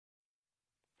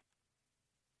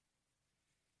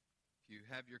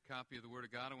have your copy of the Word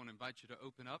of God, I want to invite you to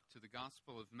open up to the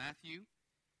Gospel of Matthew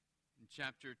in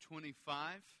chapter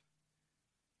 25.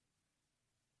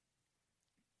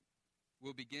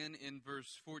 We'll begin in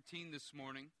verse 14 this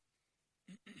morning.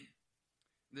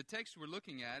 The text we're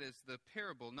looking at is the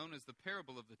parable known as the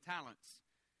parable of the talents.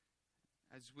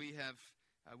 As we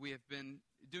have been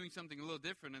doing something a little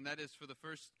different, and that is for the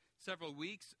first several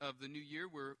weeks of the new year,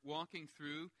 we're walking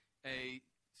through a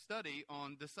study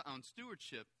on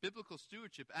stewardship, biblical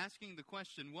stewardship, asking the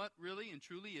question, what really and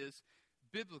truly is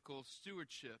biblical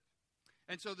stewardship?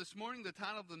 And so this morning, the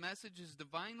title of the message is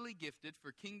Divinely Gifted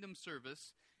for Kingdom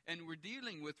Service, and we're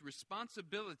dealing with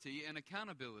responsibility and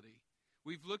accountability.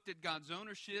 We've looked at God's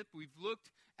ownership. We've looked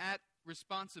at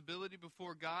responsibility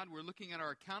before God. We're looking at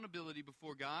our accountability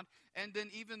before God, and then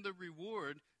even the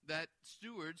reward that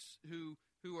stewards who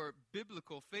are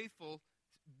biblical, faithful,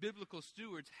 biblical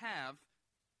stewards have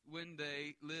when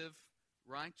they live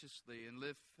righteously and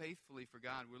live faithfully for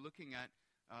God. We're looking at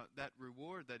that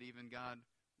reward that even God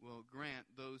will grant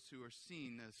those who are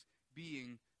seen as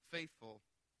being faithful.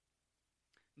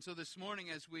 And so this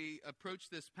morning, as we approach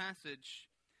this passage,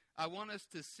 I want us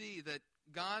to see that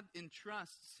God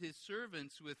entrusts His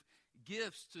servants with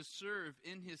gifts to serve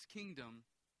in His kingdom.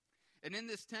 And in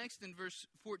this text, in verse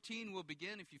 14, we'll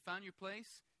begin. If you found your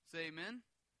place, say amen.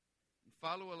 And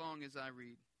follow along as I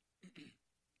read.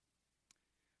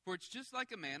 For it's just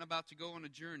like a man about to go on a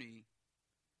journey,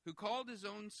 who called his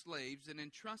own slaves and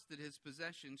entrusted his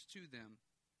possessions to them.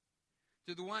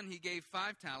 To the one he gave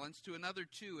 5 talents, to another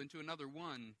 2, and to another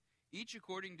 1, each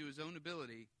according to his own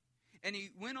ability. And he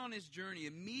went on his journey.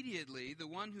 Immediately, the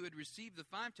one who had received the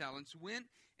 5 talents went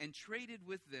and traded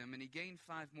with them, and he gained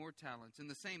 5 more talents. In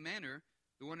the same manner,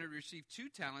 the one who had received 2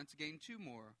 talents gained 2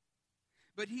 more.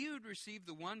 But he who had received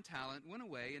the 1 talent went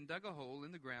away and dug a hole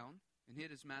in the ground and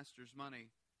hid his master's money.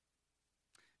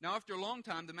 Now after a long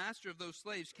time, the master of those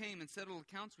slaves came and settled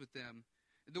accounts with them.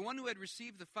 The one who had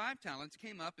received the 5 talents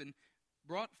came up and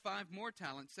brought 5 more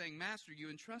talents, saying, Master, you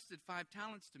entrusted 5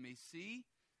 talents to me. See,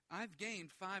 I've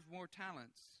gained 5 more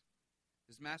talents.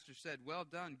 His master said, Well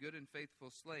done, good and faithful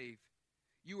slave.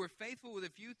 You were faithful with a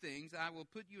few things. I will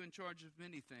put you in charge of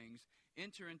many things.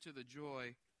 Enter into the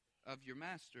joy of your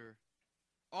master.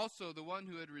 Also, the one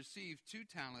who had received 2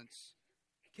 talents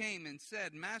came and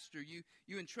said, Master,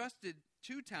 you entrusted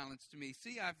 2 talents to me.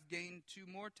 See, I've gained 2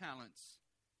 more talents.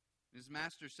 His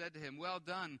master said to him, Well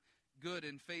done, good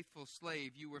and faithful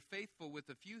slave. You were faithful with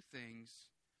a few things.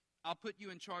 I'll put you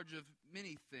in charge of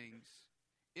many things.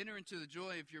 Enter into the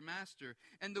joy of your master.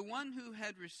 And the one who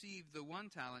had received the 1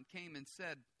 talent came and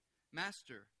said,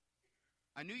 Master,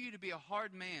 I knew you to be a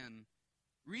hard man,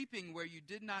 reaping where you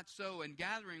did not sow and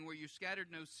gathering where you scattered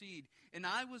no seed. And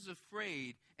I was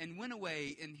afraid and went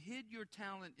away and hid your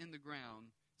talent in the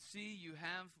ground. See, you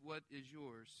have what is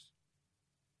yours.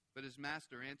 But his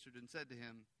master answered and said to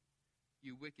him,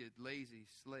 You wicked, lazy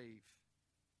slave.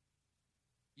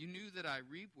 You knew that I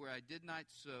reap where I did not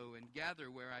sow and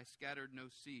gather where I scattered no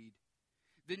seed.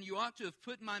 Then you ought to have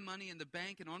put my money in the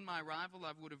bank, and on my arrival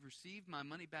I would have received my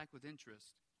money back with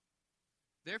interest.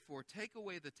 Therefore, take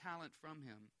away the talent from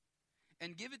him,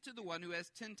 and give it to the one who has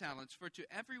 10 talents. For to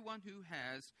everyone who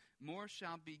has, more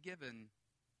shall be given,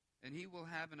 and he will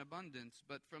have an abundance.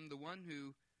 But from the one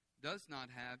who does not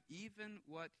have, even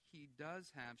what he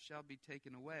does have shall be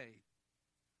taken away.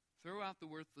 Throw out the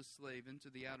worthless slave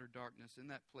into the outer darkness. In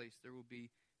that place there will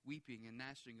be weeping and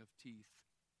gnashing of teeth.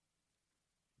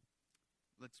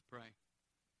 Let's pray.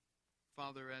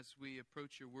 Father, as we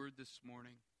approach your word this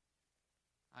morning,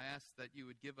 I ask that you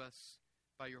would give us,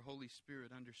 by your Holy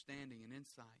Spirit, understanding and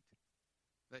insight.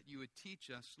 That you would teach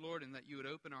us, Lord, and that you would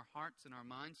open our hearts and our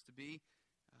minds to be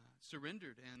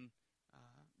surrendered and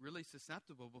really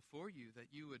susceptible before you.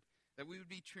 That we would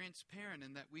be transparent,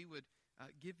 and that we would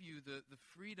give you the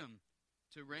freedom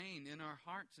to reign in our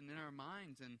hearts and in our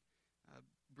minds, and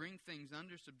bring things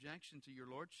under subjection to your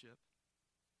lordship.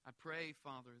 I pray,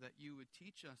 Father, that you would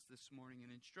teach us this morning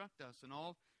and instruct us in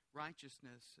all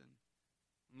righteousness. And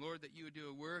Lord, that you would do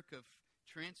a work of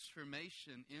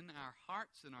transformation in our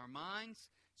hearts and our minds,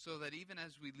 so that even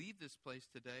as we leave this place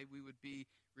today, we would be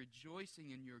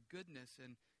rejoicing in your goodness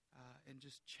and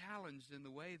just challenged in the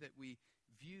way that we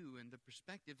view and the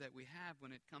perspective that we have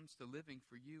when it comes to living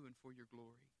for you and for your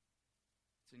glory.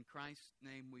 It's in Christ's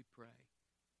name we pray.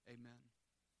 Amen.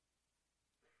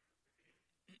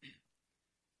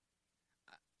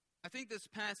 I think this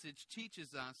passage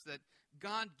teaches us that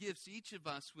God gifts each of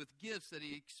us with gifts that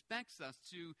He expects us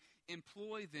to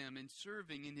employ them in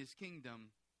serving in His kingdom.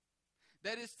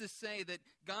 That is to say that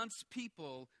God's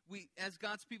people,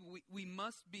 we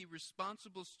must be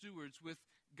responsible stewards with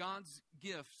God's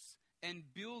gifts and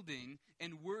building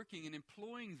and working and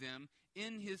employing them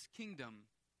in his kingdom.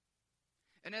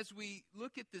 And as we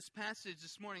look at this passage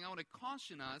this morning, I want to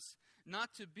caution us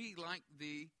not to be like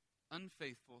the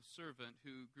unfaithful servant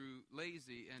who grew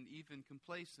lazy and even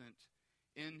complacent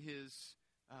in his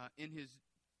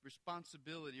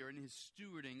responsibility or in his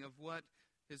stewarding of what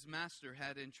his master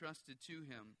had entrusted to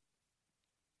him.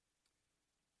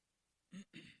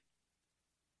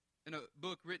 In a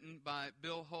book written by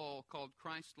Bill Hull called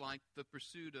Christ-like, The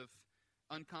Pursuit of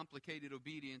Uncomplicated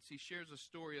Obedience, he shares a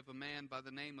story of a man by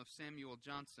the name of Samuel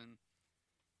Johnson.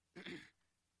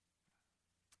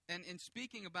 And in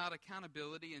speaking about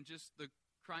accountability and just the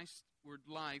Christ-ward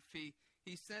life, he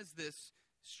says this: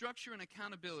 structure and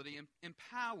accountability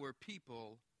empower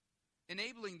people,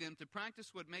 enabling them to practice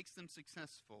what makes them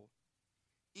successful.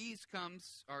 Ease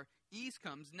comes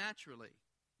naturally.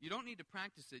 You don't need to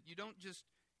practice it.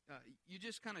 You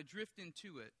just kind of drift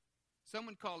into it. Some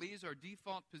would call ease our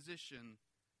default position,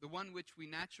 the one which we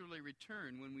naturally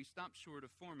return when we stop short of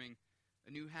forming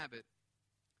a new habit.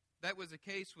 That was the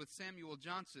case with Samuel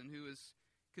Johnson, who is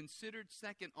considered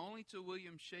second only to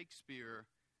William Shakespeare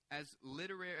as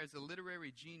a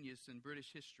literary genius in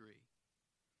British history.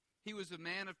 He was a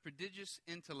man of prodigious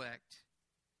intellect.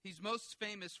 He's most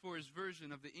famous for his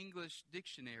version of the English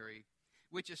dictionary,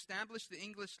 which established the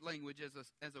English language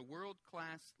as a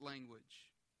world-class language.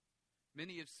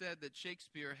 Many have said that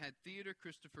Shakespeare had theater,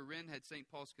 Christopher Wren had St.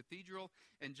 Paul's Cathedral,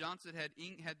 and Johnson had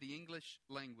the English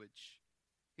language.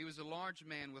 He was a large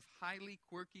man with highly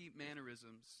quirky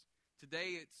mannerisms.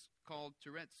 Today it's called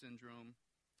Tourette syndrome.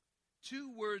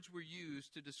 2 words were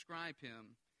used to describe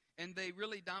him, and they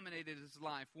really dominated his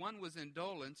life. One was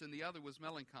indolence, and the other was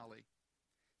melancholy.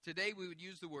 Today we would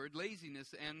use the word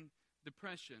laziness and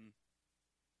depression.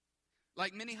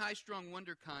 Like many high-strung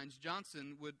wonderkinds,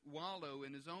 Johnson would wallow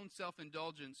in his own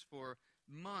self-indulgence for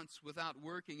months without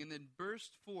working and then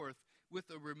burst forth with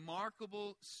a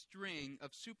remarkable string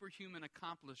of superhuman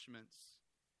accomplishments.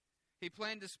 He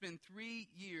planned to spend 3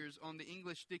 years on the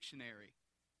English dictionary.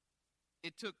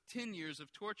 It took 10 years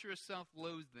of torturous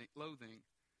self-loathing.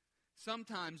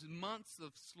 Sometimes months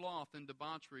of sloth and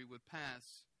debauchery would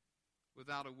pass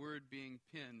without a word being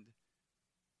penned.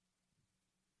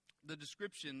 The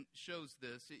description shows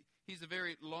this. He's a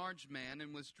very large man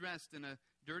and was dressed in a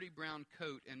dirty brown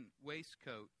coat and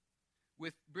waistcoat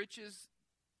with breeches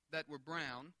that were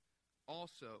brown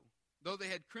also. Though they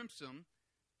had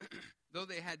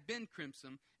been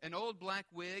crimson, an old black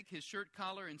wig, his shirt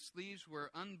collar and sleeves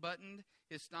were unbuttoned,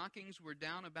 his stockings were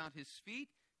down about his feet,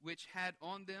 which had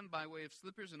on them, by way of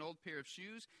slippers, an old pair of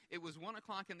shoes. It was 1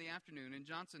 o'clock in the afternoon, and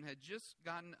Johnson had just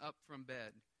gotten up from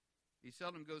bed. He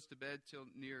seldom goes to bed till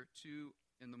near 2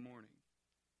 in the morning.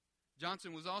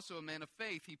 Johnson was also a man of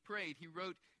faith. He prayed. He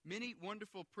wrote many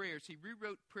wonderful prayers. He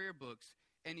rewrote prayer books,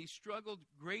 and he struggled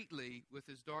greatly with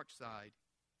his dark side.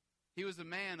 He was a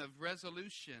man of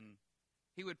resolution.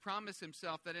 He would promise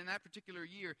himself that in that particular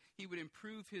year he would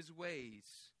improve his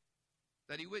ways,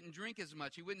 that he wouldn't drink as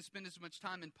much, he wouldn't spend as much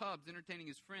time in pubs entertaining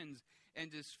his friends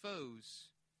and his foes.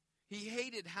 He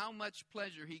hated how much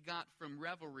pleasure he got from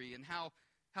revelry and how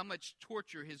much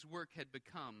torture his work had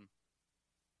become.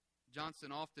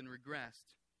 Johnson often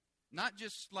regressed, not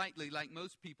just slightly like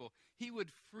most people. He would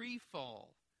free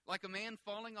fall. Like a man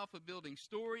falling off a building,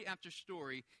 story after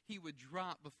story, he would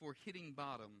drop before hitting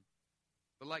bottom.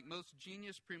 But like most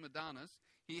genius prima donnas,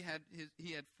 he had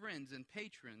friends and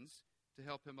patrons to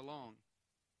help him along.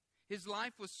 His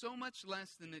life was so much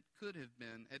less than it could have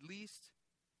been. At least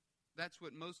that's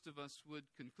what most of us would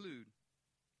conclude.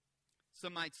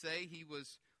 Some might say he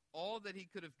was all that he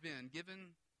could have been,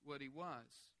 given what he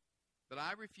was. But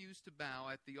I refuse to bow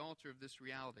at the altar of this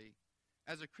reality.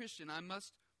 As a Christian, I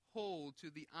must hold to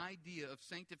the idea of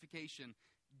sanctification.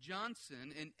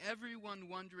 Johnson and everyone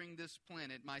wandering this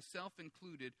planet, myself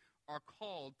included, are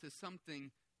called to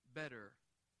something better.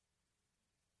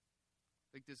 I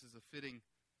think this is a fitting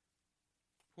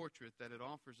portrait that it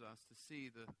offers us to see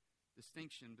the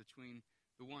distinction between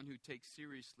the one who takes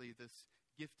seriously this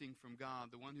gifting from God,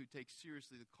 the one who takes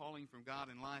seriously the calling from God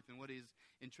in life and what is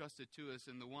entrusted to us,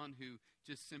 and the one who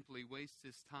just simply wastes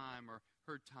his time or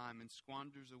her time and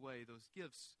squanders away those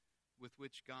gifts with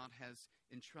which God has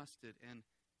entrusted and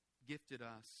gifted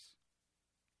us.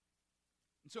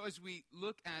 And so as we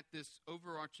look at this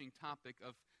overarching topic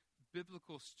of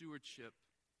biblical stewardship,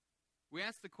 we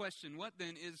ask the question, what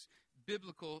then is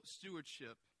biblical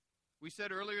stewardship? We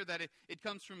said earlier that it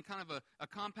comes from kind of a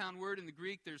compound word in the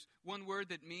Greek. There's one word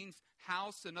that means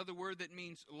house, another word that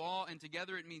means law, and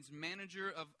together it means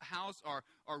manager of house or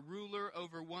ruler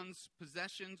over one's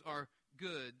possessions or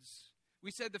goods.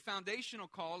 We said the foundational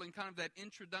call in kind of that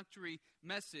introductory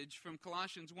message from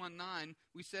Colossians 1:9,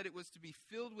 we said it was to be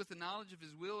filled with the knowledge of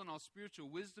his will and all spiritual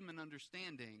wisdom and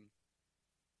understanding.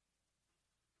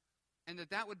 And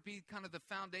that would be kind of the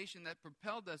foundation that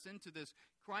propelled us into this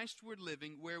Christward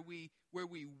living where we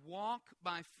walk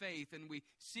by faith and we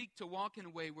seek to walk in a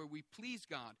way where we please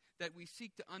God, that we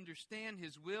seek to understand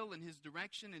his will and his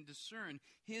direction and discern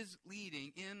his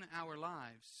leading in our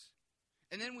lives.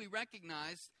 And then we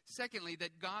recognize, secondly,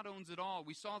 that God owns it all.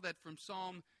 We saw that from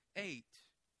Psalm 8.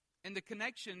 And the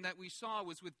connection that we saw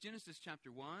was with Genesis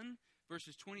chapter 1,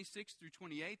 verses 26 through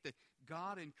 28, that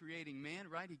God in creating man,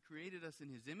 right, he created us in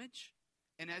his image.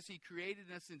 And as he created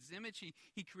us in his image,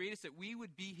 he created us that we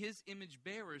would be his image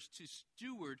bearers to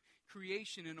steward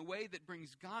creation in a way that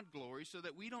brings God glory, so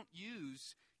that we don't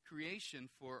use creation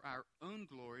for our own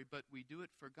glory, but we do it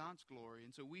for God's glory.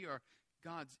 And so we are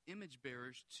God's image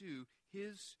bearers to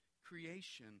his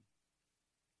creation.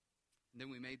 And then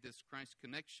we made this Christ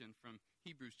connection from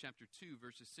Hebrews chapter 2,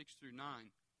 verses 6 through 9,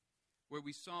 where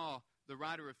we saw the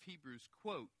writer of Hebrews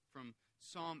quote from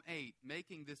Psalm 8,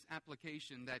 making this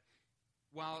application that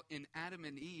while in Adam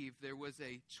and Eve there was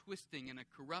a twisting and a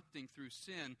corrupting through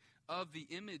sin of the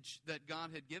image that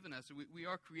God had given us. We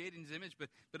are created in his image,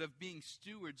 but of being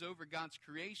stewards over God's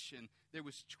creation, there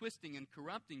was twisting and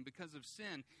corrupting because of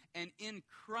sin. And in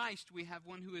Christ we have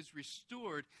one who has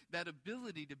restored that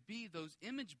ability to be those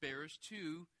image bearers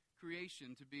to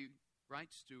creation, to be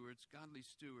right stewards, godly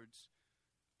stewards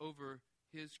over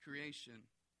his creation.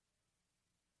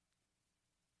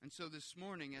 And so this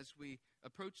morning, as we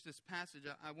approach this passage,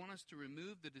 I want us to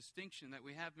remove the distinction that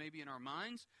we have maybe in our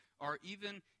minds or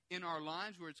even in our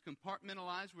lives where it's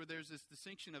compartmentalized, where there's this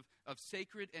distinction of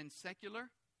sacred and secular,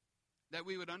 that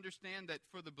we would understand that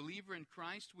for the believer in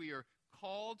Christ, we are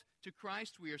called to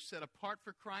Christ, we are set apart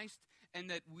for Christ,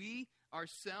 and that we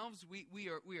ourselves, we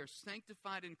are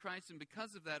sanctified in Christ, and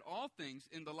because of that, all things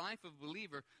in the life of a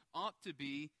believer ought to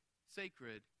be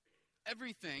sacred.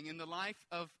 Everything in the life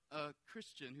of a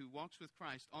Christian who walks with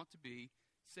Christ ought to be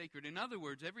sacred. In other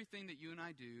words, everything that you and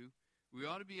I do, we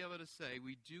ought to be able to say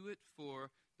we do it for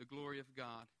the glory of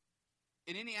God.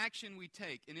 In any action we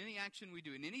take, in any action we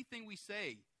do, in anything we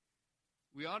say,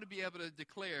 we ought to be able to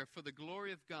declare for the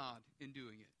glory of God in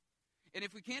doing it. And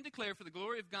if we can't declare for the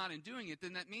glory of God in doing it,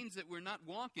 then that means that we're not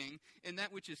walking in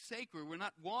that which is sacred. We're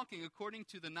not walking according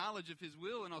to the knowledge of his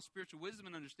will and all spiritual wisdom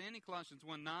and understanding, Colossians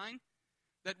 1:9.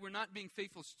 That we're not being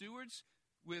faithful stewards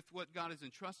with what God has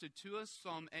entrusted to us,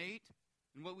 Psalm 8,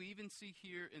 and what we even see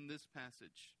here in this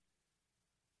passage.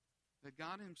 That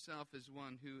God himself is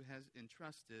one who has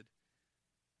entrusted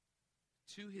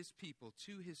to his people,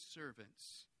 to his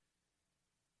servants,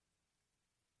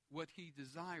 what he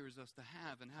desires us to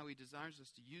have and how he desires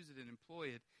us to use it and employ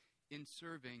it in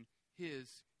serving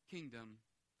his kingdom.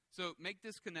 So make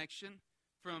this connection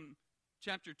from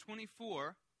chapter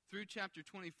 24 through chapter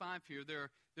 25 here.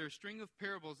 There are a string of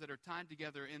parables that are tied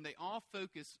together, and they all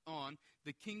focus on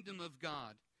the kingdom of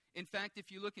God. In fact,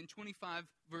 if you look in 25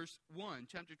 verse 1,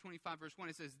 chapter 25 verse 1,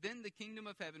 it says, "Then the kingdom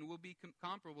of heaven will be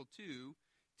comparable to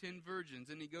 10 virgins.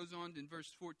 And he goes on in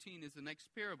verse 14 is the next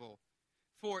parable.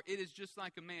 "For it is just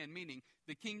like a man," meaning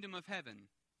the kingdom of heaven.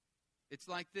 It's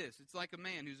like this. It's like a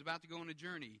man who's about to go on a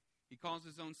journey. He calls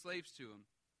his own slaves to him,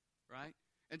 right?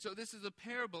 And so this is a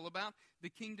parable about the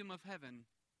kingdom of heaven.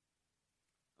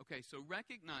 Okay, so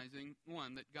recognizing,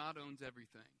 one, that God owns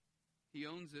everything. He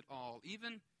owns it all,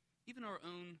 even our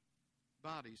own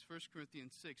bodies. 1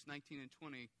 Corinthians 6, 19 and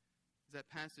 20 is that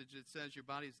passage that says your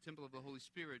body is a temple of the Holy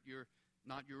Spirit. You're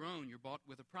not your own. You're bought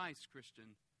with a price,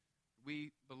 Christian.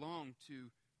 We belong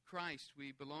to Christ.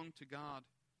 We belong to God.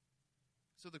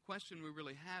 So the question we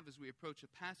really have as we approach a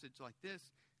passage like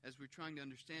this, as we're trying to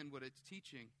understand what it's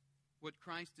teaching, what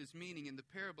Christ is meaning in the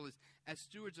parable, is as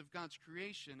stewards of God's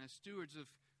creation, as stewards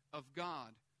of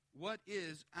God, what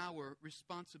is our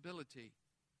responsibility?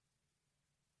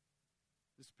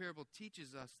 This parable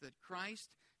teaches us that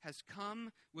Christ has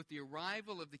come with the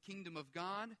arrival of the kingdom of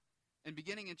God. And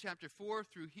beginning in chapter 4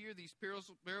 through here, these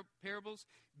parables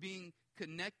being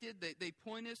connected, they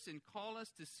point us and call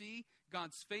us to see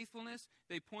God's faithfulness.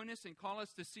 They point us and call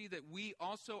us to see that we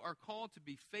also are called to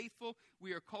be faithful.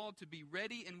 We are called to be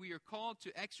ready, and we are called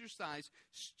to exercise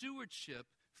stewardship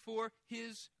for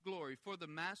his glory, for the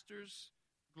master's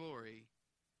glory.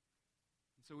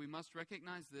 And so we must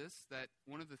recognize this, that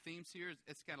one of the themes here is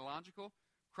eschatological.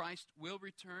 Christ will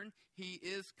return. He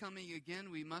is coming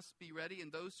again. We must be ready,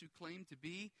 and those who claim to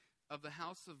be of the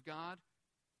house of God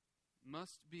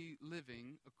must be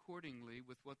living accordingly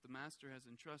with what the Master has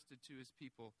entrusted to his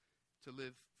people to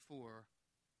live for.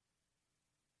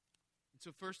 And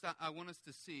so first, I want us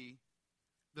to see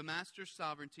the master's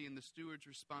sovereignty and the steward's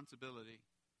responsibility.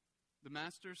 The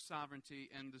master's sovereignty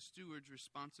and the steward's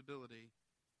responsibility.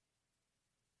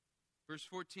 Verse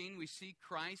 14, we see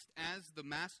Christ as the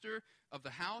master of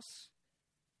the house.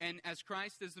 And as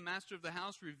Christ is the master of the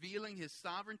house, revealing his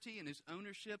sovereignty and his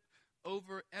ownership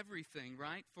over everything,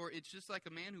 right? For it's just like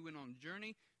a man who went on a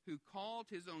journey, who called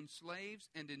his own slaves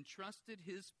and entrusted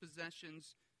his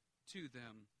possessions to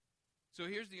them. So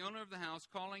here's the owner of the house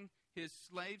calling his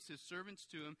slaves, his servants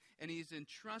to him, and he's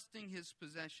entrusting his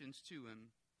possessions to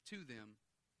them.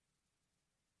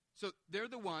 So they're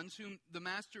the ones whom the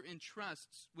master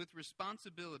entrusts with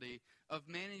responsibility of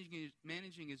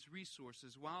managing his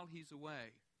resources while he's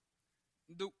away.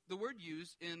 The word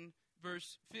used in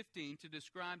verse 15 to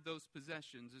describe those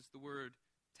possessions is the word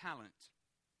talent.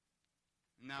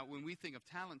 Now, when we think of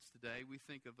talents today, we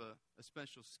think of a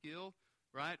special skill,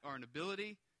 right, or an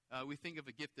ability. We think of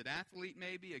a gifted athlete,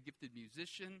 maybe, a gifted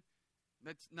musician.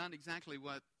 That's not exactly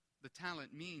what the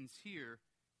talent means here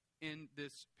in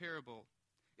this parable.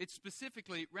 It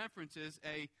specifically references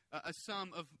a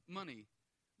sum of money.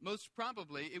 Most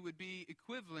probably, it would be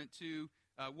equivalent to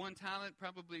one talent.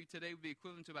 Probably today would be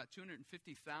equivalent to about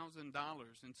 $250,000.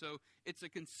 And so it's a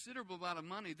considerable amount of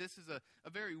money. This is a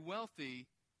very wealthy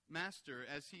master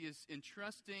as he is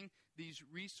entrusting these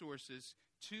resources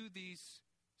to these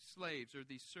slaves or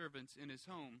these servants in his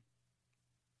home.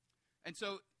 And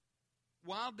so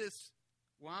while this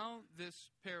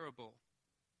parable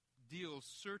deals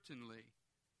certainly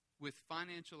with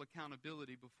financial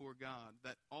accountability before God,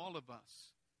 that all of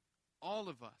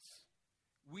us,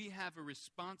 we have a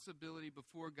responsibility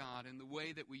before God in the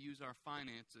way that we use our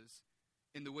finances,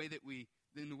 in the way that we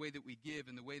give,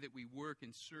 in the way that we work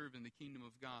and serve in the kingdom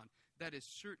of God. That is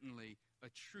certainly a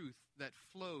truth that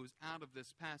flows out of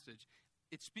this passage.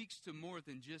 It speaks to more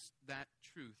than just that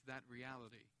truth, that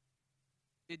reality.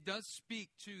 It does speak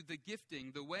to the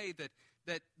gifting, the way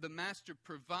that the master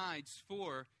provides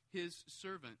for his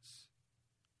servants.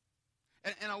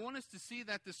 And I want us to see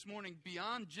that this morning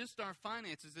beyond just our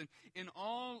finances and in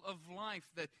all of life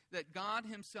that God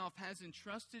himself has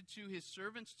entrusted to his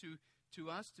servants, to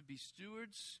us to be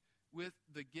stewards with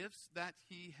the gifts that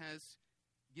he has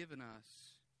given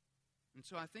us. And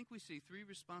so I think we see three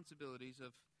responsibilities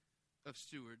of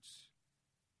stewards.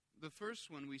 The first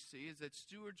one we see is that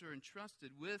stewards are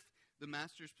entrusted with the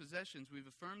master's possessions. We've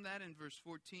affirmed that in verse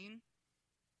 14.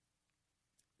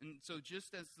 And so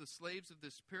just as the slaves of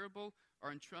this parable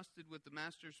are entrusted with the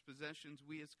master's possessions,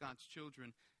 we as God's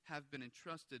children have been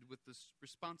entrusted with this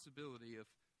responsibility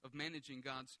of managing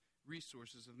God's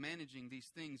resources, of managing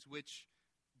these things which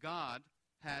God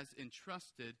has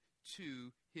entrusted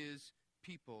to his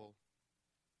people.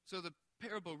 So the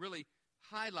parable really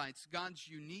highlights God's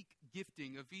unique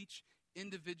gifting of each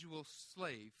individual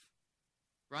slave,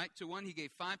 right? To one he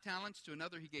gave 5 talents, to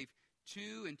another he gave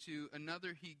 2, and to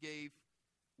another he gave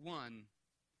 1.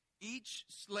 Each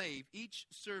slave, each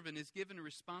servant is given a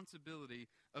responsibility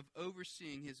of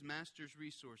overseeing his master's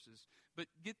resources. But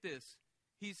get this,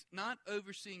 he's not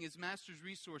overseeing his master's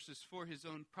resources for his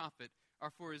own profit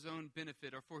or for his own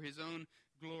benefit or for his own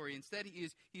glory. Instead,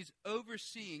 he's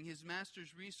overseeing his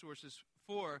master's resources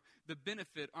for the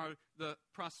benefit or the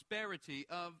prosperity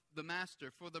of the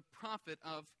master, for the profit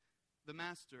of the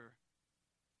master.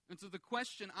 And so the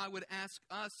question I would ask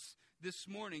us this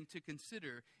morning to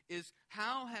consider is,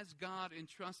 how has God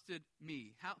entrusted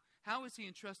me? How has he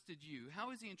entrusted you?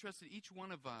 How has he entrusted each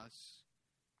one of us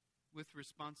with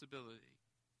responsibility?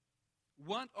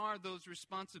 What are those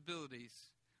responsibilities?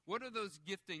 What are those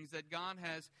giftings that God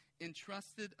has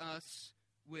entrusted us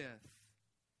with?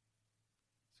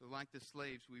 So like the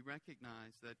slaves, we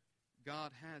recognize that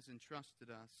God has entrusted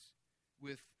us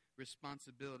with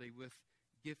responsibility, with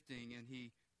gifting, and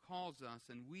he calls us,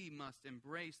 and we must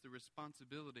embrace the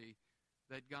responsibility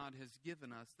that God has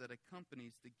given us that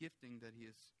accompanies the gifting that he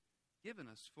has given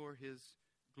us for his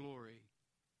glory.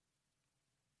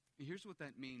 And here's what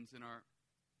that means in our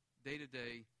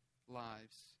day-to-day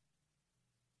lives.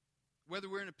 Whether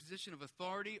we're in a position of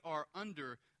authority or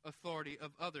under authority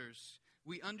of others,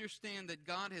 we understand that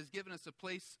God has given us a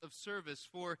place of service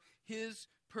for his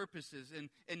purposes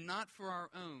and not for our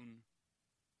own.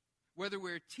 Whether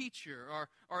we're a teacher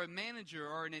or a manager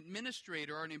or an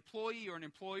administrator or an employee or an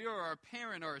employer or a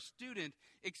parent or a student,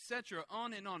 etc.,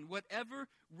 on and on. Whatever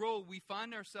role we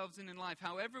find ourselves in life,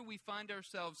 however we find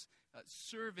ourselves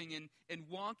serving and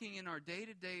walking in our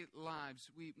day-to-day lives,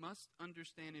 we must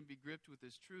understand and be gripped with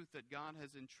this truth that God has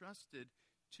entrusted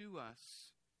to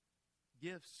us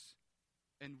gifts.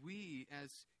 And we,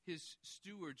 as his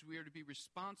stewards, we are to be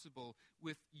responsible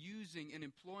with using and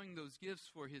employing those gifts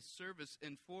for his service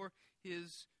and for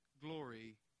his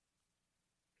glory.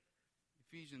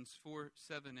 Ephesians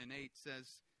 4:7-8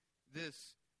 says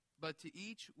this, "But to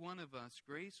each one of us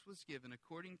grace was given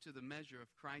according to the measure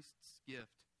of Christ's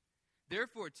gift.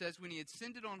 Therefore," it says, "when he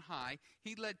ascended on high,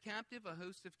 he led captive a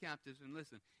host of captives," and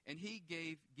listen, "and he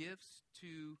gave gifts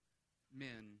to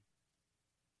men."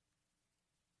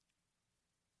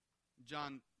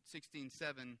 John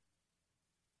 16:7,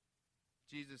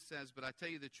 Jesus says, "But I tell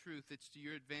you the truth, it's to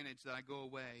your advantage that I go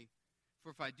away. For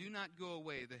if I do not go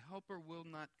away, the Helper will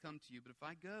not come to you. But if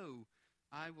I go,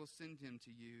 I will send him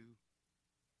to you."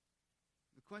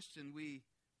 The question we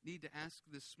need to ask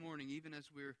this morning, even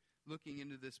as we're looking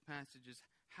into this passage, is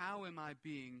how am I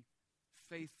being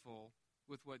faithful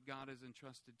with what God has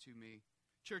entrusted to me?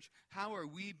 Church, how are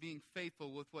we being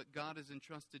faithful with what God has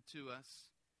entrusted to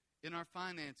us? In our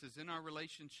finances, in our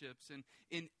relationships, and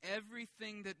in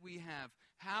everything that we have,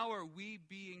 how are we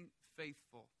being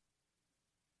faithful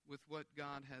with what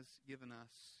God has given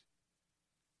us?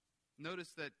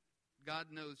 Notice that God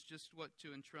knows just what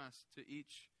to entrust to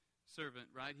each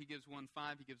servant, right? He gives one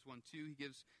 5, he gives one 2, he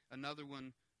gives another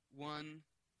one 1.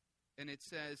 And it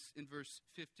says in verse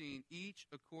 15, "Each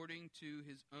according to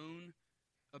his own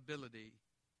ability."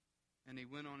 And he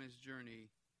went on his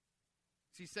journey.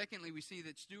 See, secondly, we see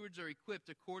that stewards are equipped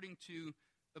according to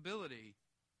ability.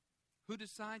 Who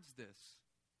decides this?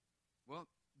 Well,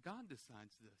 God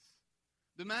decides this.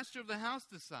 The master of the house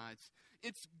decides.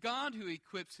 It's God who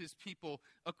equips his people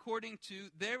according to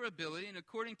their ability and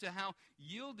according to how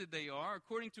yielded they are,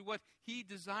 according to what he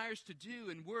desires to do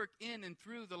and work in and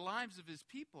through the lives of his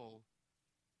people.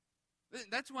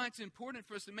 That's why it's important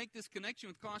for us to make this connection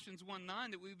with Colossians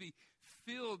 1:9, that we be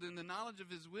filled in the knowledge of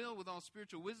his will with all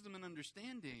spiritual wisdom and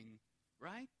understanding,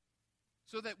 right?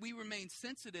 So that we remain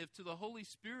sensitive to the Holy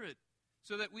Spirit,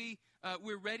 so that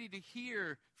we're ready to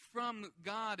hear from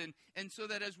God, and so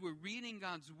that as we're reading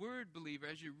God's Word, believer,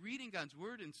 as you're reading God's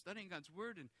Word and studying God's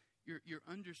Word, and you're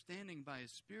understanding by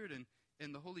his Spirit,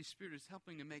 and the Holy Spirit is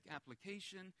helping to make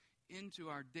application into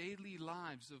our daily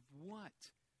lives of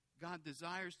what God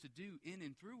desires to do in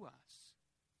and through us.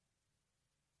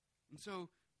 And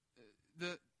so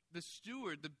the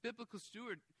steward, the biblical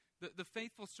steward, the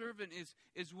faithful servant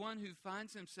is one who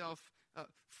finds himself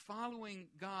following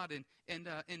God and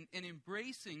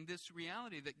embracing this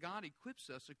reality that God equips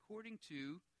us according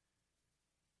to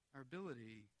our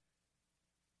ability.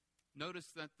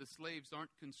 Notice that the slaves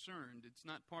aren't concerned. It's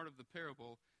not part of the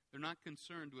parable. They're not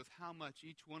concerned with how much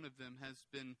each one of them has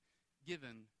been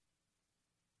given.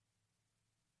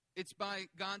 It's by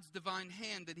God's divine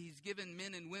hand that he's given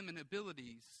men and women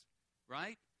abilities,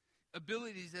 right?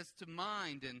 Abilities as to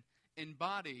mind and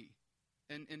body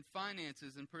and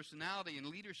finances and personality and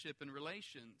leadership and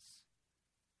relations.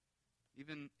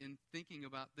 Even in thinking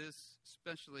about this,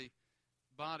 especially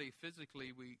body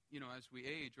physically, as we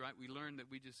age, right, we learn that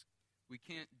we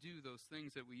can't do those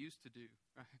things that we used to do,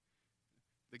 right?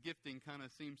 The gifting kind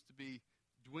of seems to be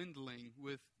dwindling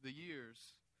with the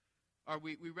years. Or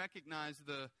we recognize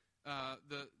the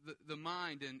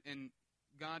mind and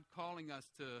God calling us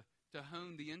to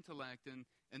hone the intellect and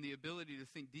the ability to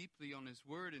think deeply on his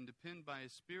word and depend by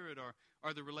his Spirit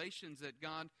are the relations that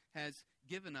God has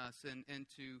given us, and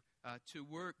to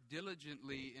work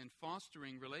diligently in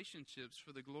fostering relationships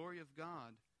for the glory of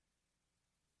God.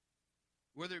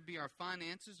 Whether it be our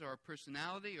finances or our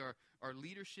personality or our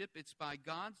leadership, it's by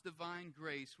God's divine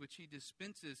grace which he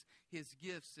dispenses his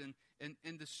gifts and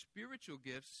the spiritual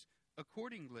gifts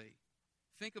accordingly.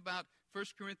 Think about 1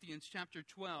 Corinthians chapter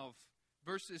 12,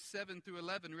 verses 7 through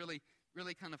 11 really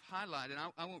kind of highlight. And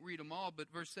I won't read them all,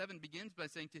 but verse 7 begins by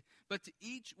saying, "But to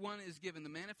each one is given the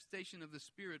manifestation of the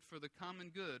Spirit for the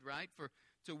common good," right? For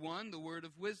to one, the word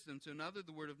of wisdom, to another,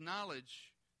 the word of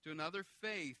knowledge, to another,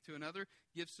 faith, to another,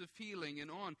 gifts of healing,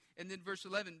 and on. And then verse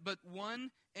 11, "But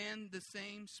one and the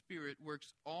same Spirit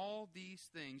works all these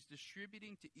things,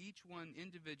 distributing to each one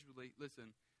individually,"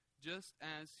 listen, "just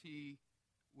as he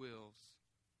wills."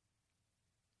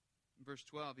 Verse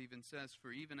 12 even says,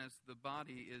 "For even as the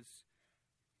body is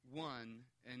one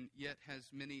and yet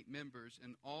has many members,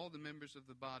 and all the members of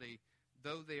the body,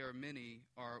 though they are many,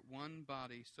 are one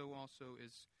body, so also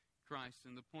is Christ."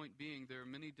 And the point being, there are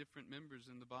many different members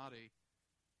in the body,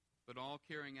 but all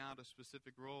carrying out a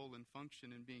specific role and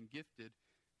function and being gifted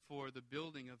for the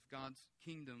building of God's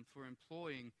kingdom, for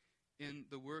employing in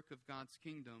the work of God's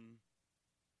kingdom.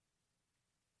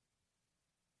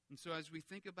 And so as we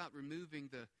think about removing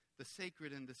the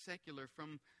sacred and the secular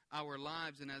from our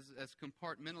lives, and as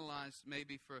compartmentalized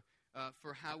maybe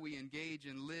for how we engage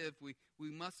and live, we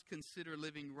must consider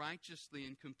living righteously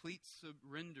in complete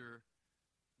surrender.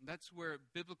 That's where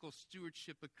biblical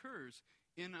stewardship occurs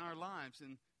in our lives.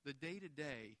 And the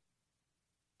day-to-day,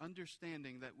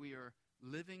 understanding that we are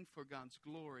living for God's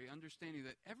glory, understanding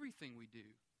that everything we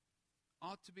do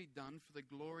ought to be done for the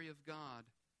glory of God.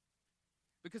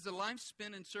 Because a life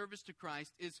spent in service to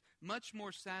Christ is much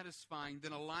more satisfying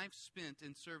than a life spent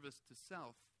in service to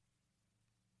self.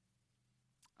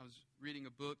 I was reading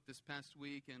a book this past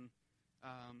week in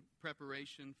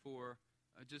preparation for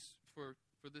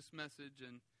this message,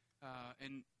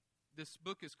 and this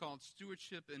book is called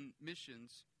Stewardship and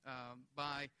Missions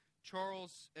by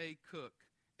Charles A. Cook,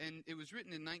 and it was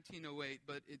written in 1908.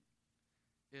 But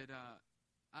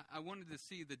I wanted to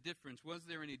see the difference. Was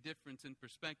there any difference in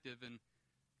perspective? And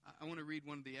I want to read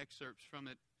one of the excerpts from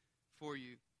it for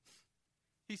you.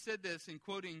 He said this in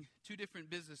quoting two different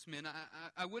businessmen.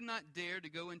 I would not dare to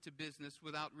go into business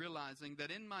without realizing that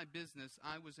in my business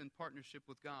I was in partnership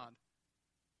with God.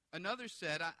 Another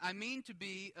said, I mean to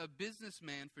be a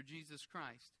businessman for Jesus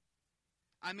Christ.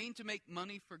 I mean to make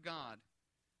money for God.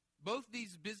 Both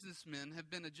these businessmen have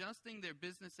been adjusting their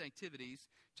business activities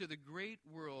to the great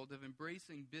world of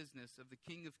embracing business of the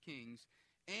King of Kings,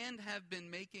 and have been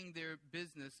making their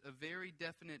business a very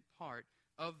definite part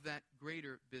of that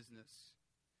greater business.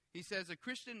 He says a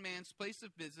Christian man's place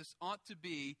of business ought to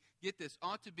be, get this,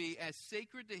 ought to be as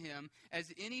sacred to him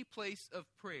as any place of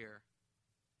prayer.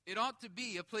 It ought to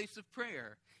be a place of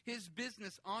prayer. His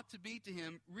business ought to be to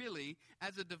him really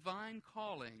as a divine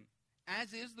calling,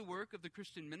 as is the work of the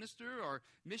Christian minister or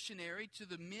missionary to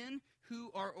the men who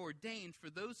are ordained for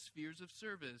those spheres of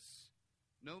service.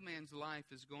 No man's life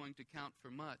is going to count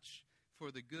for much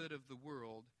for the good of the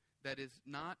world that is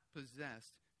not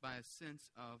possessed by a sense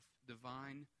of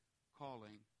divine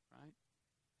calling, right?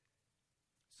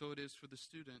 So it is for the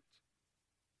student.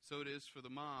 So it is for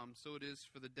the mom. So it is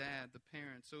for the dad, the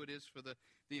parent. So it is for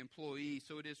the employee.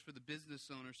 So it is for the business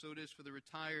owner. So it is for the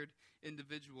retired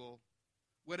individual.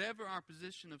 Whatever our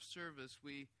position of service,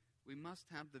 we must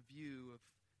have the view of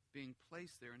being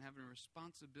placed there and having a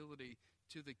responsibility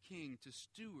to the King to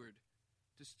steward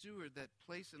that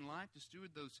place in life, to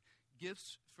steward those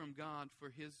gifts from God for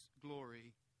His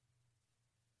glory.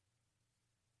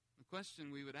 The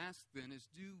question we would ask then is,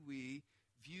 do we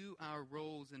view our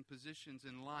roles and positions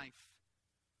in life,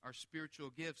 our spiritual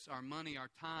gifts, our money, our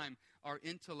time, our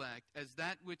intellect, as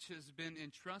that which has been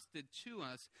entrusted to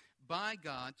us by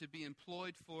God to be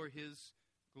employed for His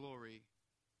glory?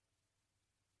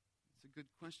 It's a good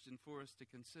question for us to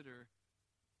consider.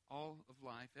 All of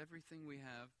life, everything we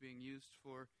have being used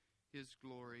for His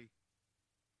glory.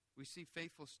 We see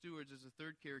faithful stewards as a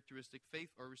third characteristic, faith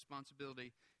or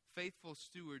responsibility. Faithful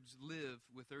stewards live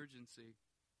with urgency.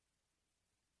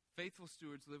 Faithful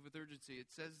stewards live with urgency. It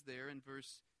says there in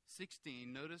verse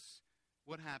 16, notice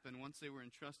what happened once they were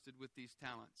entrusted with these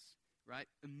talents, right?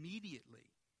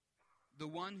 Immediately, the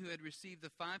one who had received the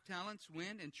 5 talents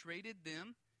went and traded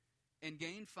them and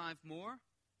gained 5 more.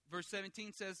 Verse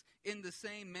 17 says, in the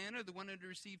same manner, the one who had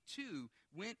received 2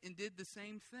 went and did the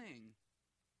same thing.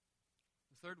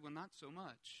 The third one, not so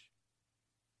much.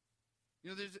 You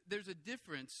know, there's a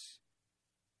difference.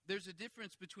 There's a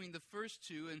difference between the first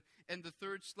 2 and the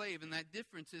third slave, and that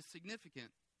difference is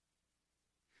significant.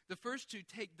 The first 2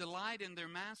 take delight in their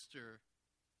master.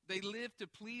 They live to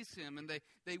please him, and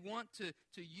they want to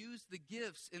use the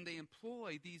gifts, and they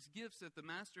employ these gifts that the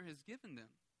master has given them.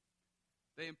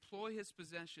 They employ his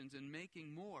possessions in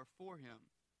making more for him.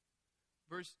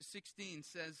 Verse 16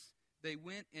 says they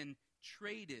went and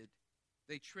traded.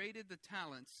 They traded the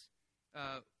talents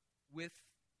and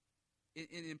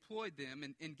employed them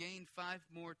and gained 5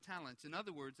 more talents. In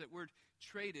other words, that word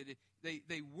traded,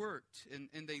 they worked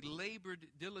and they labored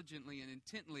diligently and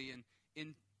intently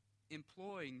in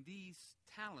employing these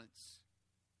talents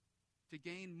to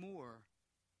gain more.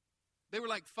 They were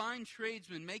like fine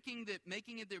tradesmen, making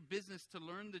it their business to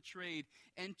learn the trade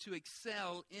and to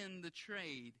excel in the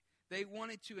trade. They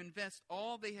wanted to invest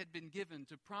all they had been given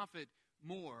to profit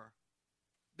more.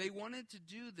 They wanted to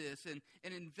do this and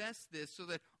invest this so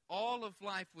that all of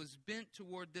life was bent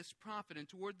toward this profit and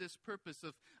toward this purpose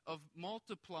of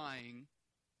multiplying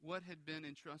what had been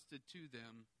entrusted to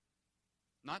them,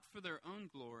 not for their own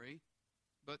glory,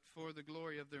 but for the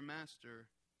glory of their master.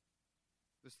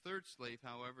 This third slave,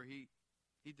 however, he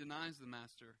denies the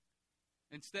master.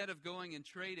 Instead of going and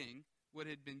trading what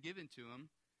had been given to him,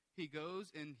 he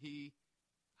goes and he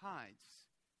hides.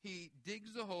 He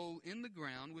digs a hole in the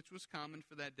ground, which was common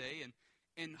for that day,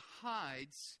 and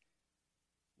hides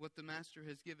what the master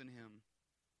has given him.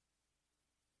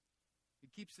 He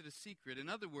keeps it a secret. In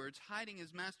other words, hiding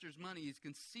his master's money, he's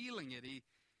concealing it.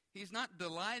 He's not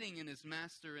delighting in his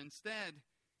master. Instead,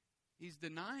 he's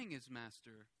denying his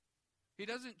master. He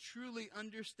doesn't truly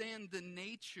understand the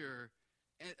nature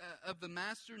of the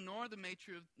master, nor the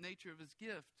nature of his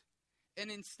gift. And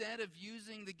instead of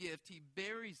using the gift, he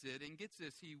buries it, and gets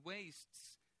this, he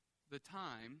wastes the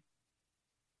time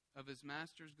of his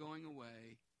master's going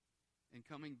away and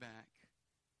coming back,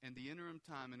 and the interim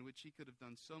time in which he could have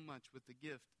done so much with the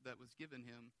gift that was given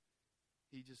him.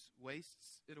 He just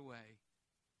wastes it away.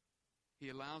 He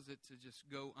allows it to just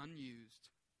go unused.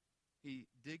 He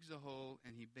digs a hole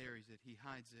and he buries it. He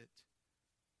hides it.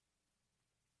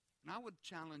 And I would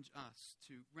challenge us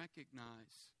to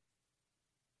recognize,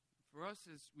 for us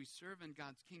as we serve in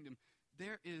God's kingdom,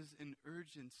 there is an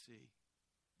urgency.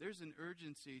 There's an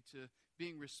urgency to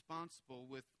being responsible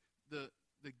with the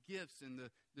gifts and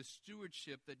the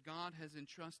stewardship that God has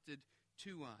entrusted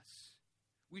to us.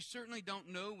 We certainly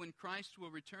don't know when Christ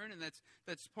will return, and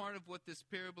that's part of what this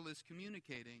parable is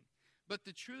communicating. But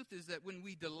the truth is that when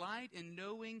we delight in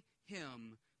knowing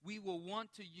Him, we will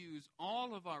want to use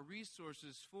all of our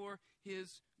resources for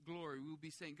His glory. We will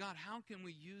be saying, God, how can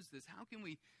we use this?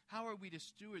 How are we to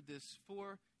steward this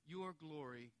for your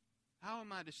glory? How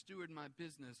am I to steward my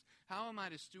business? How am I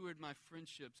to steward my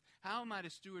friendships? How am I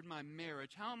to steward my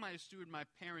marriage? How am I to steward my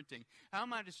parenting? How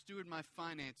am I to steward my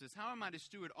finances? How am I to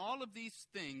steward all of these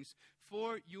things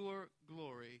for your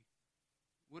glory?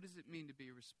 What does it mean to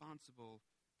be responsible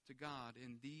to God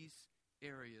in these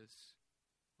areas?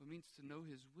 Well, it means to know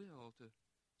His will, to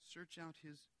search out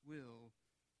His will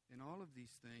in all of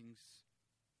these things.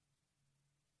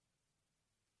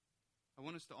 I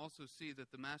want us to also see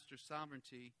that the master's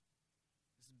sovereignty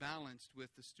is balanced with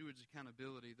the steward's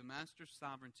accountability. The master's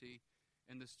sovereignty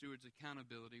and the steward's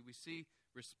accountability. We see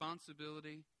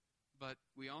responsibility, but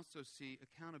we also see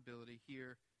accountability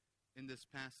here in this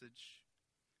passage.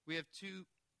 We have two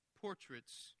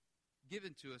portraits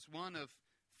given to us, one of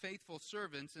faithful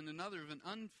servants and another of an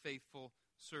unfaithful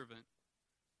servant,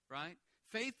 right?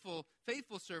 Faithful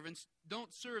servants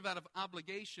don't serve out of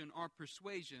obligation or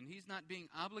persuasion. He's not being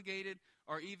obligated,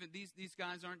 or even these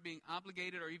guys aren't being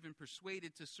obligated or even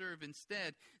persuaded to serve.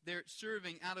 Instead, they're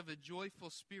serving out of a joyful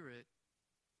spirit.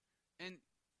 And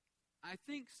I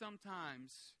think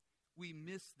sometimes we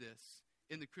miss this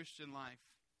in the Christian life.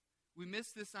 We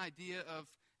miss this idea of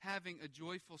having a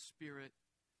joyful spirit.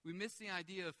 We miss the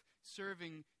idea of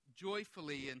serving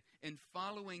joyfully and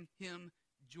following Him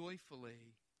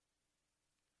joyfully.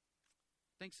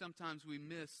 I think sometimes we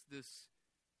miss this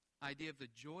idea of the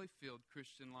joy-filled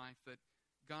Christian life, that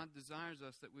God desires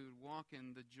us that we would walk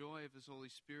in the joy of His Holy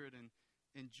Spirit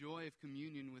and joy of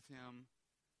communion with Him.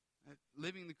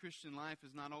 Living the Christian life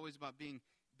is not always about being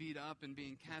beat up and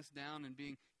being cast down and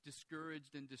being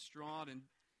discouraged and distraught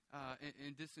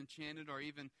and disenchanted, or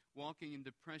even walking in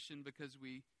depression because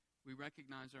we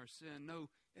recognize our sin. No,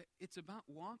 it's about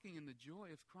walking in the joy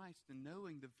of Christ and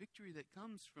knowing the victory that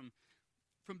comes from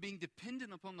being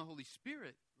dependent upon the Holy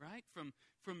Spirit, right? From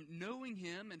knowing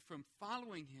Him and from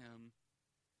following Him.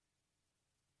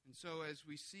 And so as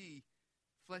we see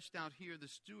fleshed out here, the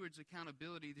steward's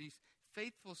accountability, these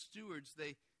faithful stewards,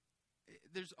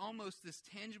 there's almost this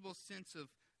tangible sense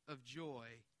of joy.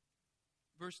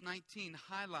 Verse 19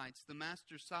 highlights the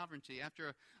master's sovereignty.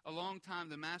 After a long time,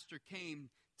 the master came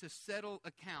to settle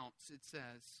accounts, it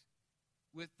says,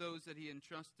 with those that he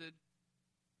entrusted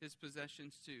his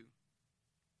possessions to.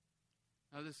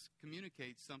 Now, this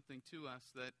communicates something to us,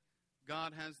 that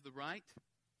God has the right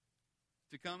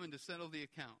to come and to settle the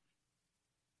account.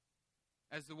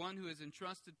 As the one who has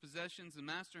entrusted possessions, the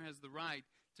master has the right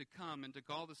to come and to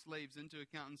call the slaves into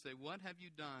account and say, what have you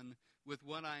done with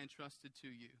what I entrusted to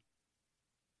you?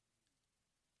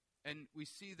 And we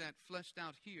see that fleshed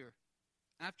out here.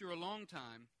 After a long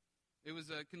time, it was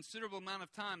a considerable amount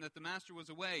of time that the master was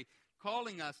away,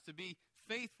 calling us to be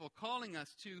faithful, calling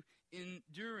us to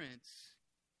endurance.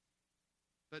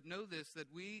 But know this,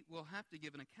 that we will have to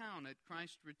give an account at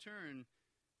Christ's return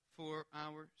for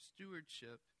our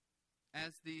stewardship,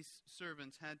 as these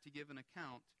servants had to give an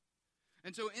account.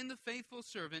 And so in the faithful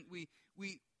servant, we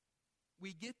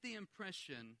get the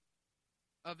impression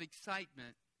of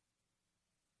excitement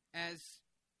as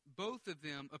both of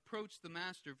them approached the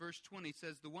master. Verse 20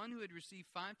 says, the one who had received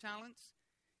 5 talents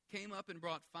came up and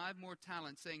brought 5 more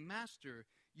talents, saying, Master,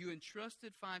 you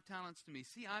entrusted 5 talents to me.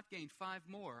 See, I've gained 5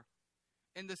 more.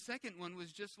 And the second one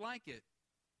was just like it.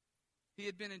 He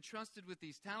had been entrusted with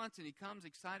these talents, and he comes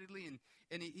excitedly,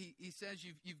 and he says,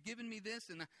 you've given me this,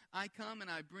 and I come and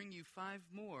I bring you 5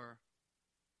 more.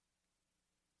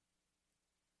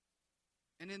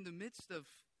 And in the midst of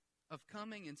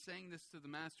coming and saying this to the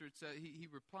master, he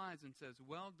replies and says,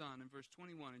 well done, in verse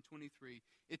 21 and 23.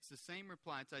 It's the same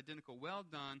reply. It's identical. Well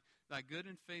done, thy good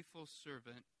and faithful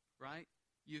servant, right?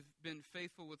 You've been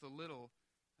faithful with a little.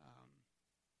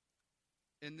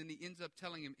 And then he ends up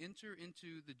telling him, enter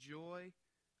into the joy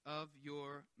of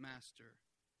your master.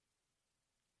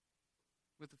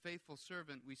 With the faithful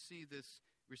servant, we see this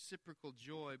reciprocal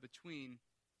joy between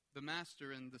the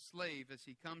master and the slave as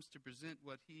he comes to present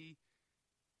what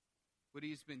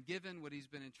he's been given, what he's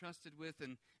been entrusted with,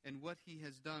 and what he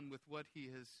has done with what he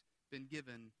has been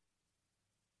given.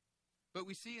 But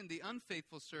we see in the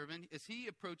unfaithful servant, as he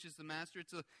approaches the master,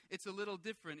 it's a little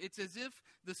different. It's as if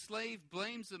the slave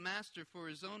blames the master for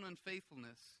his own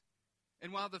unfaithfulness.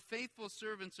 And while the faithful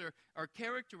servants are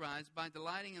characterized by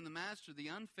delighting in the master, the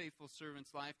unfaithful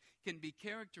servant's life can be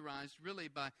characterized really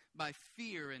by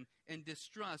fear and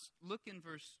distrust. Look in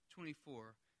verse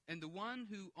 24. And the one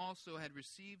who also had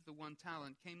received the 1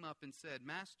 talent came up and said,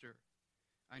 Master,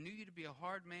 I knew you to be a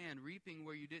hard man, reaping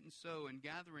where you didn't sow and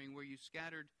gathering where you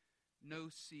scattered no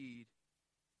seed.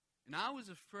 And I was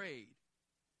afraid,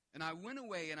 and I went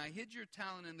away and I hid your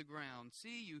talent in the ground.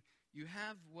 See, you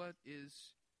have what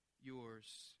is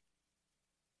yours.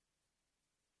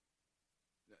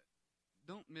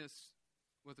 Don't miss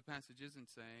what the passage isn't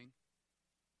saying.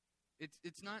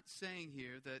 It's not saying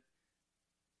here that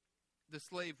the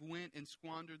slave went and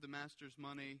squandered the master's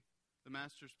money, the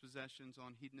master's possessions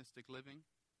on hedonistic living.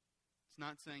 It's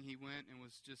not saying he went and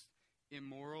was just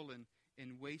immoral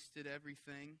and wasted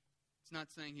everything. It's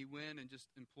not saying he went and just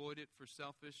employed it for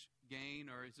selfish gain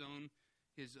or his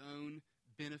own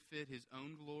benefit, his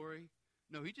own glory.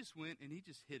 No, he just went and he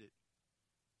just hid it.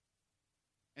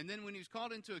 And then when he was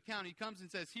called into account, he comes and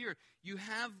says, here, you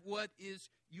have what is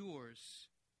yours.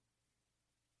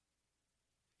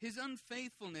 His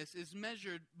unfaithfulness is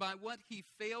measured by what he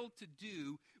failed to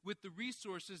do with the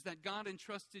resources that God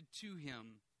entrusted to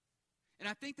him. And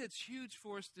I think that's huge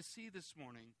for us to see this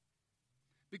morning.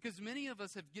 Because many of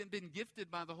us have been gifted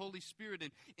by the Holy Spirit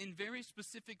in very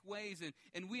specific ways,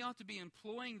 and we ought to be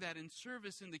employing that in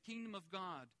service in the kingdom of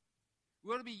God.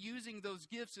 We ought to be using those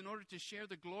gifts in order to share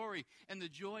the glory and the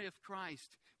joy of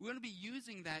Christ. We ought to be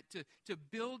using that to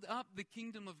build up the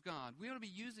kingdom of God. We ought to be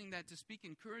using that to speak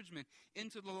encouragement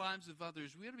into the lives of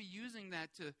others. We ought to be using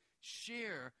that to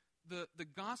share the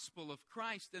gospel of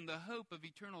Christ and the hope of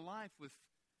eternal life with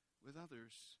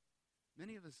others.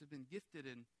 Many of us have been gifted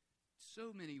in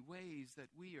so many ways that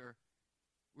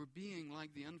we're being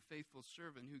like the unfaithful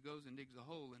servant who goes and digs a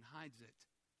hole and hides it.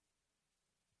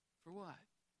 For what?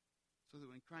 So that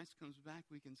when Christ comes back,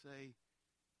 we can say,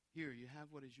 here, you have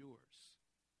what is yours.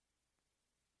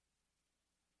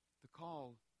 The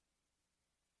call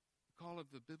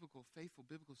of the faithful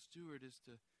biblical steward is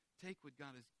to take what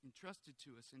God has entrusted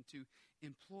to us and to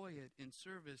employ it in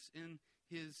service in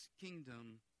his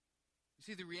kingdom. You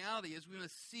see, the reality is we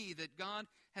must see that God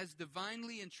has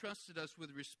divinely entrusted us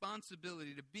with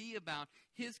responsibility to be about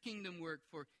his kingdom work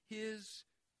for his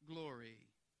glory.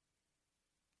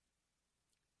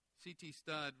 C.T.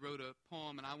 Studd wrote a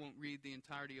poem, and I won't read the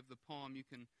entirety of the poem. You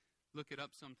can look it up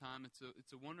sometime.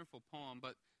 It's a wonderful poem,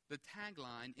 but the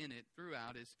tagline in it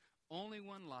throughout is, only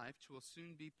one life will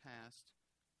soon be past.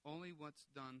 Only what's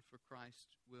done for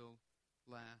Christ will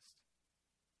last.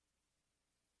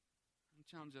 I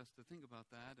challenge us to think about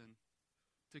that and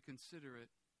to consider it.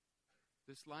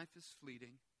 This life is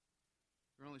fleeting.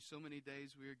 There are only so many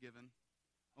days we are given,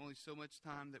 only so much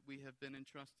time that we have been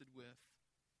entrusted with.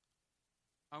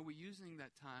 Are we using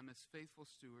that time as faithful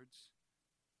stewards?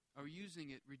 Are we using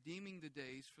it, redeeming the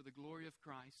days for the glory of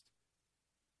Christ?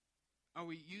 Are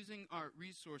we using our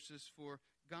resources for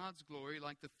God's glory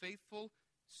like the faithful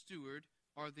steward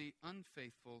or the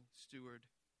unfaithful steward?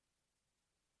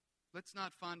 Let's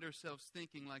not find ourselves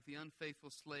thinking like the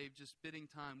unfaithful slave, just bidding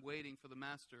time, waiting for the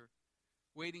master,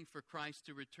 waiting for Christ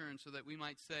to return so that we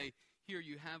might say, here,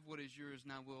 you have what is yours,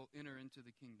 now we'll enter into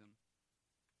the kingdom.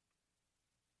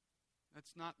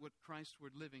 That's not what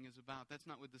Christward living is about. That's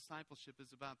not what discipleship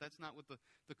is about. That's not what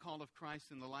the call of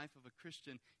Christ in the life of a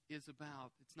Christian is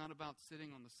about. It's not about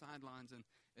sitting on the sidelines and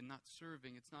not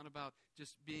serving. It's not about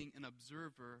just being an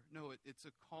observer. No, it's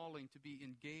a calling to be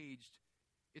engaged.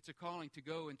 It's a calling to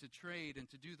go and to trade and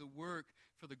to do the work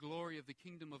for the glory of the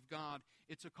kingdom of God.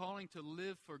 It's a calling to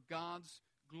live for God's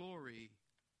glory.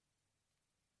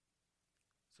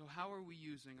 So how are we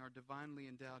using our divinely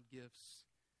endowed gifts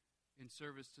in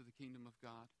service to the kingdom of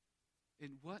God?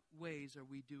 In what ways are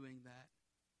we doing that?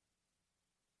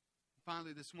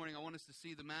 Finally, this morning, I want us to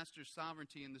see the master's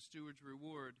sovereignty and the steward's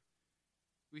reward.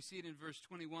 We see it in verse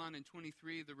 21 and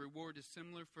 23. The reward is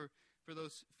similar for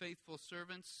those faithful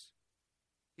servants.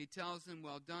 He tells them,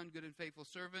 well done, good and faithful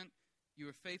servant. You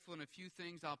are faithful in a few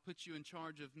things. I'll put you in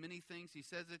charge of many things. He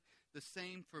says it the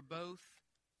same for both.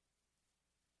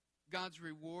 God's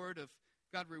reward of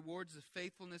God rewards the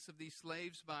faithfulness of these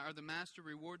slaves or the master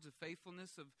rewards the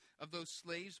faithfulness of those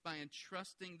slaves by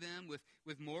entrusting them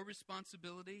with more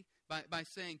responsibility, by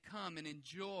saying, come and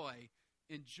enjoy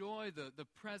the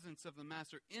presence of the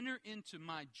master. Enter into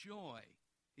my joy,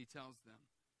 he tells them.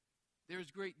 There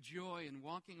is great joy in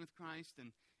walking with Christ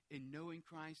and in knowing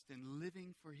Christ and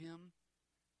living for him.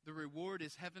 The reward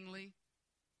is heavenly.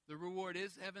 The reward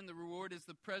is heaven. The reward is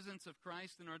the presence of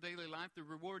Christ in our daily life. The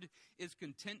reward is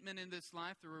contentment in this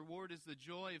life. The reward is the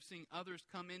joy of seeing others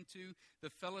come into the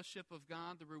fellowship of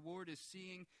God. The reward is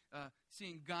seeing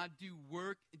God do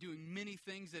work, doing many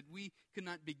things that we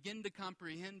cannot begin to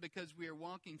comprehend because we are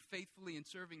walking faithfully and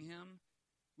serving him.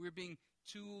 We're being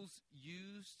tools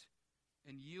used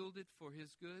and yielded for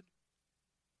his good.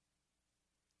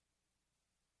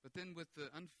 But then with the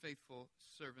unfaithful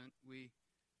servant, we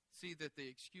see that the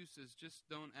excuses just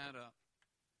don't add up.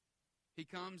 He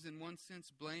comes in one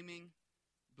sense blaming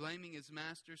his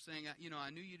master, saying, I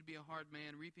knew you to be a hard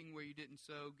man, reaping where you didn't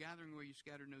sow, gathering where you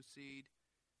scattered no seed.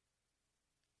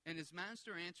 And his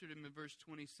master answered him in verse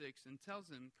 26 and calls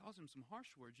him some harsh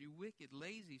words. You wicked,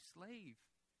 lazy slave.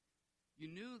 You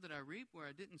knew that I reaped where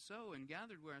I didn't sow and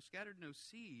gathered where I scattered no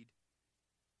seed.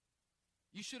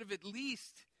 You should have at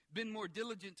least been more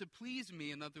diligent to please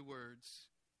me, in other words.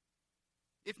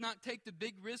 If not take the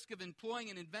big risk of employing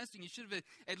and investing, you should have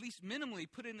at least minimally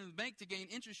put it in the bank to gain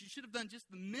interest. You should have done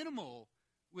just the minimal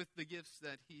with the gifts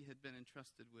that he had been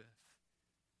entrusted with.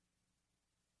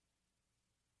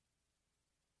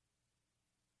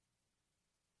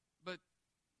 But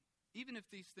even if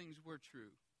these things were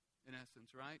true, in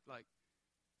essence, right? Like,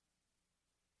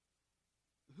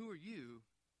 who are you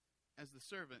as the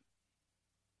servant?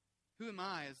 Who am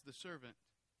I as the servant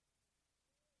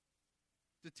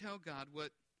to tell God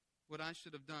what I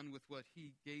should have done with what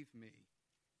he gave me?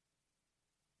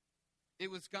 It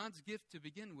was God's gift to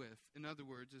begin with, in other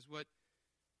words,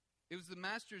 it was the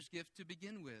master's gift to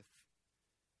begin with.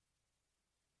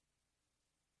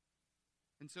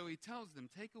 And so he tells them,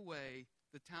 take away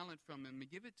the talent from him and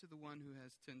give it to the one who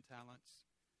has 10 talents.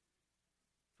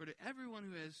 For to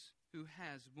everyone who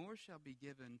has more shall be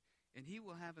given, and he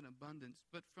will have an abundance.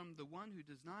 But from the one who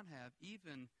does not have,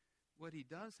 even what he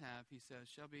does have, he says,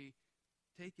 shall be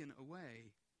taken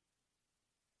away.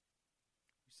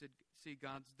 We see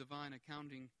God's divine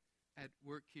accounting at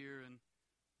work here, and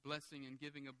blessing and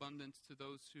giving abundance to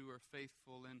those who are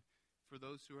faithful, and for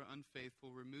those who are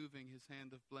unfaithful, removing his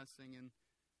hand of blessing and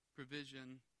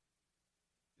provision.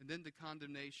 And then the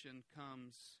condemnation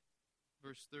comes.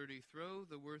 Verse 30, throw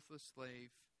the worthless slave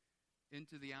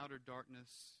into the outer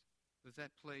darkness, because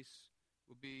that place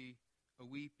will be a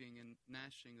weeping and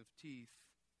gnashing of teeth.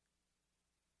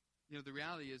 You know, the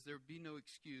reality is there will be no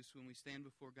excuse when we stand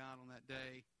before God on that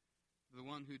day. The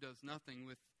one who does nothing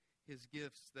with his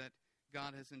gifts that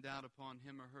God has endowed upon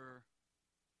him or her.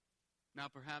 Now,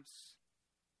 perhaps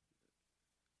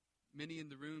many in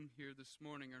the room here this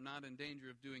morning are not in danger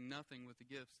of doing nothing with the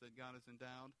gifts that God has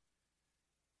endowed.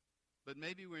 But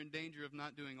maybe we're in danger of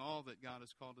not doing all that God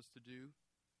has called us to do.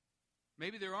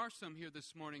 Maybe there are some here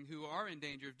this morning who are in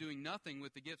danger of doing nothing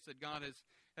with the gifts that God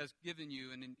has given you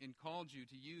and called you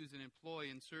to use and employ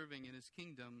in serving in his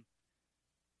kingdom.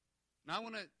 And I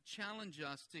want to challenge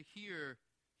us to hear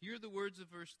the words of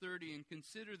verse 30 and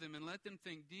consider them and let them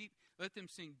sink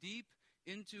deep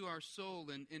into our soul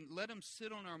and let them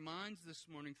sit on our minds this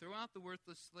morning. Throw out the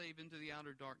worthless slave into the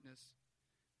outer darkness.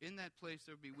 In that place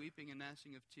there will be weeping and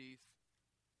gnashing of teeth.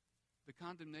 The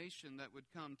condemnation that would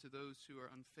come to those who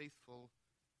are unfaithful,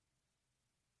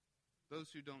 those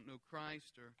who don't know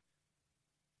Christ, or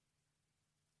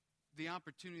the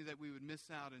opportunity that we would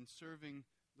miss out in serving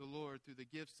the Lord through the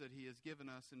gifts that he has given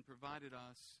us and provided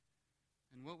us,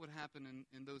 and what would happen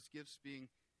in those gifts being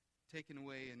taken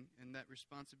away and that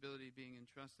responsibility being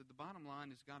entrusted. The bottom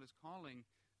line is God is calling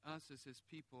us as his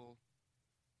people,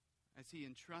 as he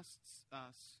entrusts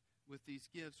us with these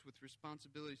gifts, with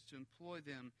responsibilities to employ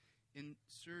them in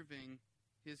serving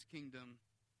his kingdom.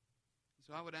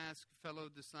 So I would ask fellow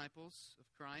disciples of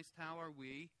Christ, how are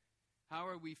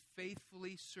we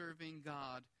faithfully serving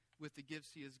God with the gifts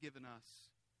he has given us?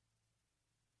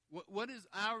 What is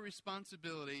our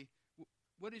responsibility?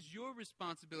 What is your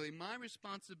responsibility, my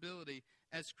responsibility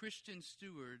as Christian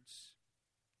stewards?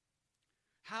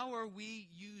 How are we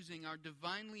using our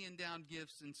divinely endowed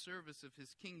gifts in service of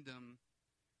his kingdom?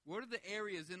 What are the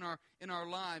areas in our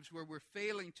lives where we're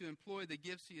failing to employ the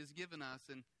gifts he has given us?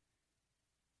 And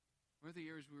where are the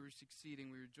areas where we're succeeding?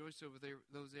 We rejoice over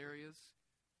those areas.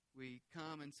 We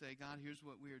come and say, God, here's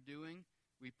what we are doing.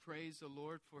 We praise the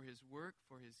Lord for his work,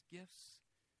 for his gifts,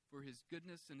 for his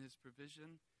goodness and his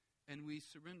provision. And we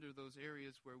surrender those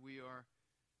areas where we are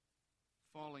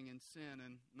falling in sin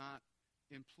and not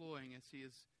employing as he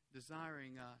is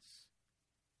desiring us.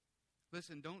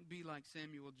 Listen, don't be like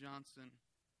Samuel Johnson,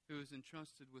 who is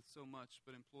entrusted with so much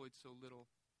but employed so little.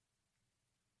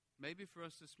 Maybe for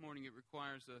us this morning it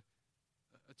requires a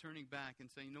turning back and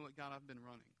saying, you know what, God, I've been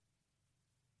running.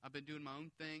 I've been doing my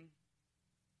own thing.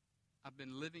 I've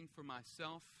been living for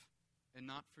myself and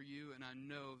not for you, and I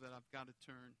know that I've got to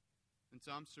turn. And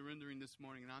so I'm surrendering this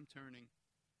morning, and I'm turning.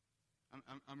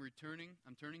 I'm returning.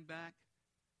 I'm turning back.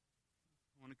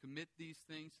 I want to commit these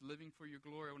things to living for your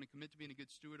glory. I want to commit to being a good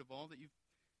steward of all that you've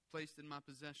placed in my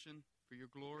possession for your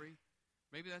glory.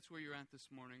 Maybe that's where you're at this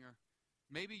morning. Or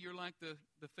maybe you're like the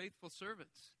faithful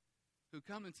servants who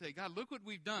come and say, God, look what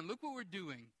we've done. Look what we're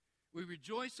doing. We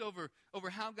rejoice over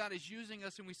how God is using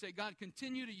us, and we say, God,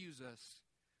 continue to use us.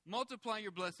 Multiply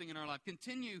your blessing in our life.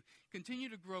 Continue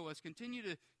to grow us. Continue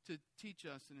to teach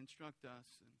us and instruct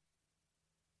us. And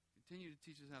continue to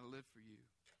teach us how to live for you.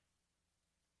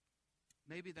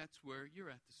 Maybe that's where you're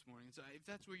at this morning. So if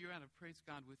that's where you're at, I praise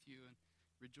God with you and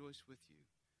rejoice with you.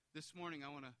 This morning,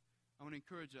 I want to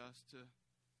encourage us to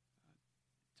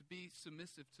be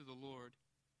submissive to the Lord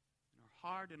in our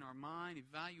heart and our mind,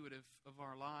 evaluative of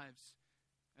our lives,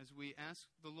 as we ask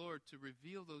the Lord to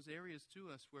reveal those areas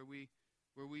to us where we're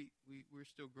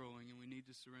still growing and we need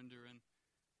to surrender,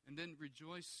 and then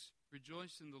rejoice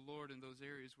in the Lord in those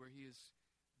areas where He is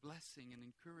blessing and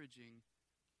encouraging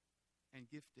and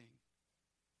gifting.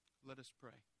 Let us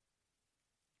pray.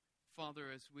 Father,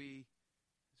 as we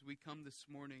come this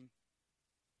morning,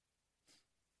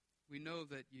 we know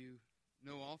that you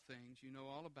know all things. You know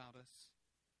all about us.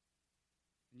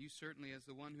 And you certainly, as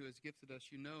the one who has gifted us,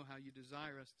 you know how you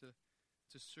desire us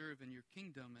to serve in your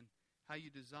kingdom and how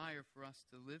you desire for us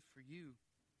to live for you.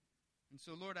 And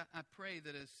so, Lord, I pray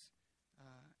that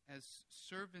as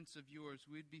servants of yours,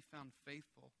 we'd be found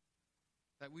faithful.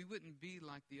 That we wouldn't be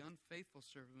like the unfaithful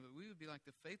servant, but we would be like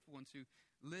the faithful ones who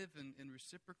live in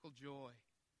reciprocal joy,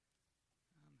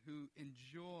 who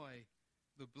enjoy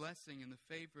the blessing and the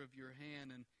favor of your hand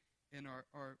and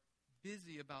are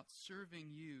busy about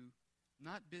serving you,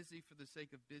 not busy for the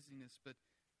sake of busyness, but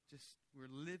just we're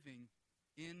living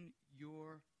in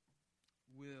your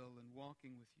will and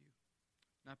walking with you.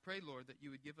 And I pray, Lord, that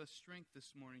you would give us strength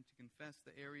this morning to confess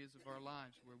the areas of our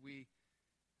lives where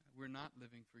we're not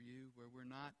living for you, where we're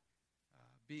not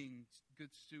being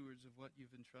good stewards of what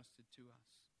you've entrusted to us.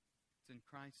 It's in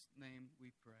Christ's name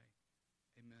we pray.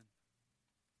 Amen.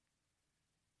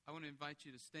 I want to invite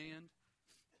you to stand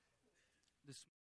this